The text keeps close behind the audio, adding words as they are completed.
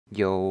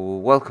Yo,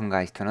 welcome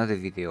guys to another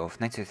video of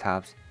Night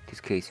Setups. In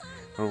this case,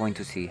 we're going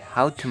to see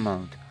how to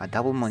mount a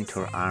double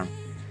monitor arm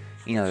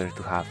in order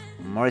to have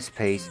more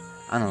space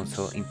and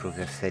also improve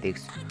the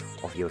aesthetics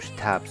of your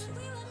setups.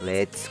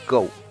 Let's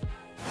go!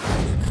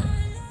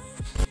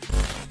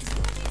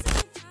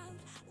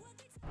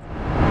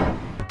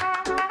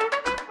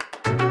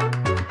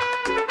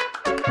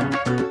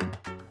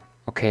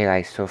 Okay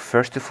guys, so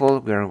first of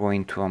all we are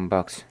going to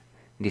unbox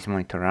this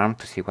monitor arm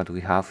to see what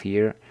we have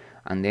here,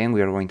 and then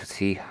we are going to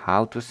see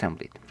how to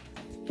assemble it.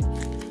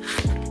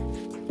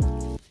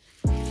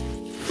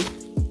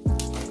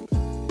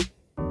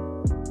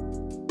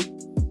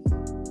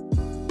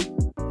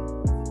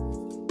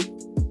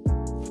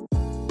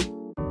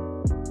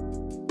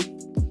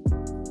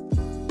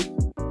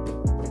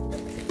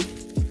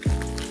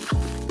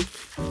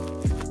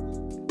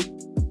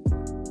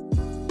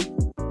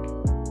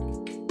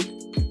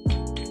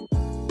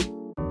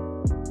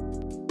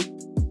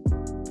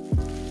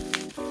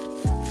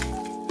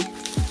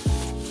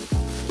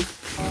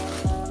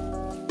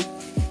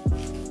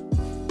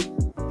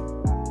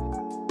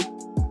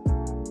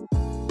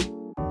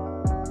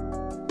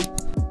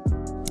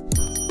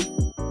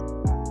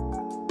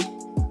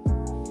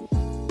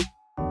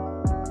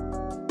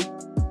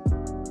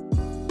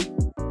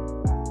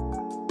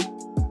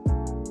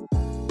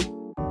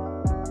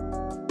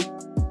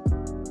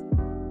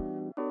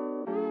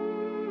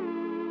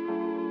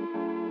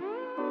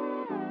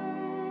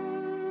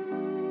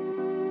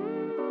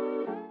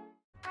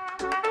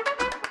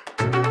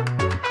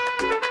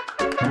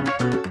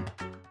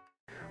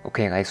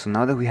 Okay guys, so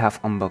now that we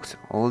have unboxed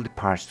all the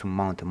parts to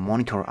mount the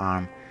monitor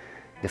arm,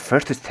 the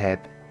first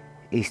step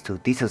is to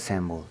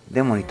disassemble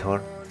the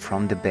monitor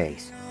from the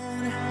base.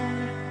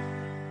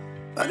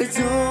 But I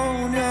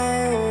don't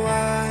know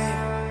why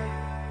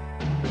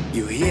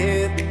you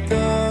hit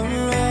the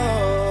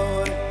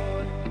road,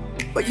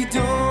 but you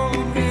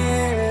don't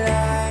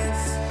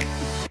realize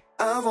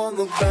I won't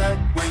look back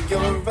when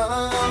you're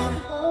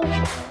around.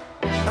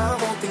 I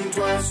won't think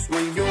twice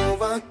when you're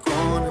gone.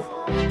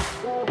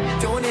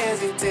 Don't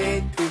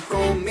hesitate to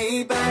call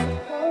me back,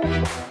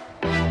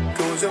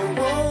 'cause I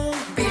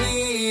won't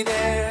be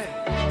there.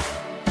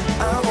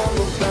 I won't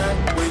look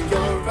back when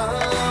you're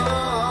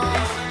around.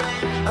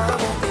 I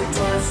won't think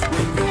twice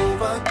when you're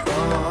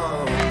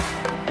gone.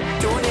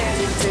 Don't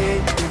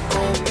hesitate to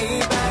call me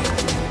back,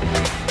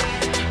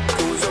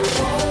 'cause I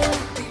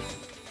won't be.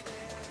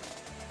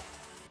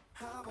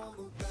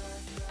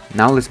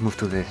 Now let's move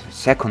to the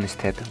second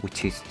step,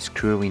 which is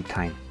screwing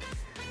time.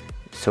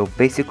 So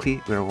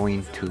basically we are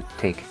going to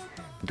take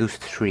those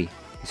 3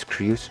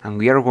 screws and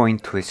we are going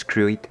to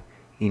screw it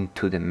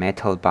into the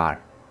metal bar.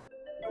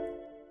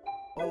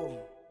 Go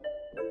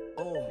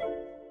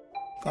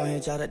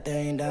ahead, jot that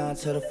thing down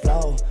to the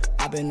floor.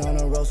 I've been on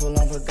the road so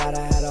long, forgot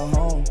I had a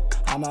home.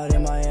 I'm out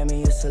in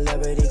Miami, it's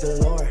celebrity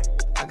galore.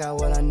 I got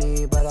what I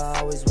need, but I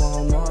always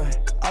want more.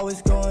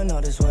 Always going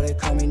on, that's why they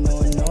call me no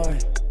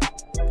North.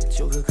 But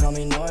you could call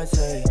me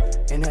Norte.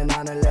 In a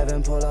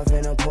 911, pull off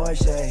in a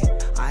Porsche.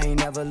 I ain't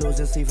never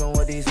losing sleep from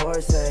what these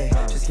horses say.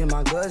 Just get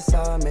my good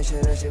side, make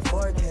sure that shit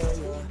 4K.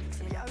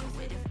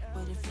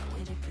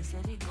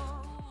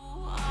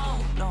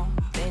 Don't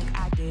think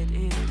I did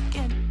it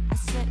again. I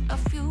said a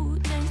few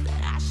things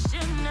that I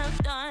shouldn't have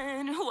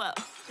done. Well,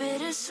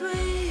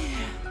 bittersweet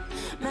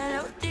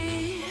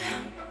melody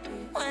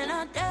when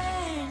I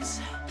dance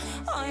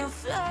on your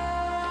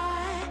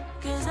fly,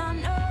 'cause I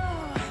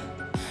know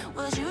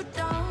what you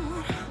don't.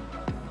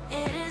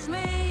 It is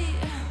me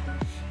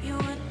you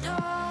adore.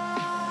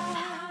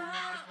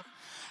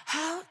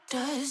 How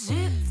does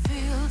it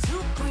feel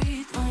to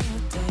breathe when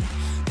you're dead?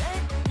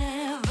 They've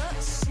never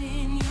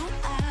seen you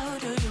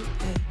out of your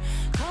bed.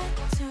 Cut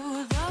to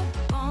the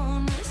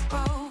bone, it's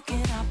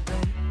broken, I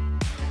bet.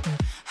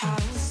 How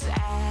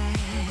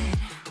sad.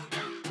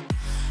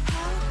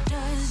 How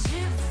does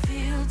it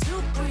feel to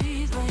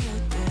breathe when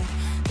you're dead?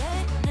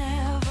 They've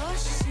never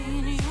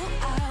seen you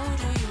out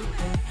of your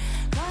bed.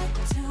 Cut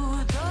to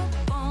the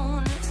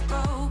bone, it's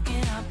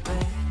broken, I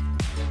bet.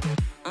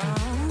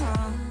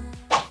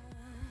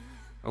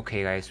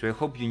 Okay guys, so I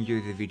hope you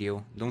enjoyed the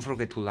video. Don't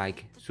forget to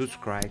like,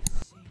 subscribe,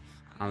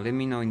 and let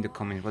me know in the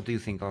comments what do you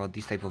think about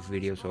this type of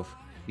videos of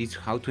this,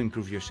 how to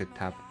improve your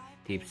setup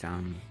tips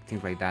and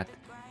things like that.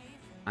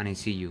 And I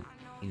see you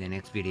in the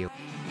next video.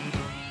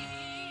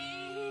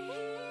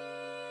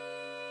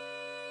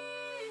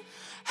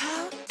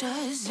 How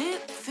does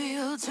it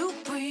feel to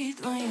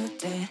breathe when you're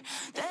dead?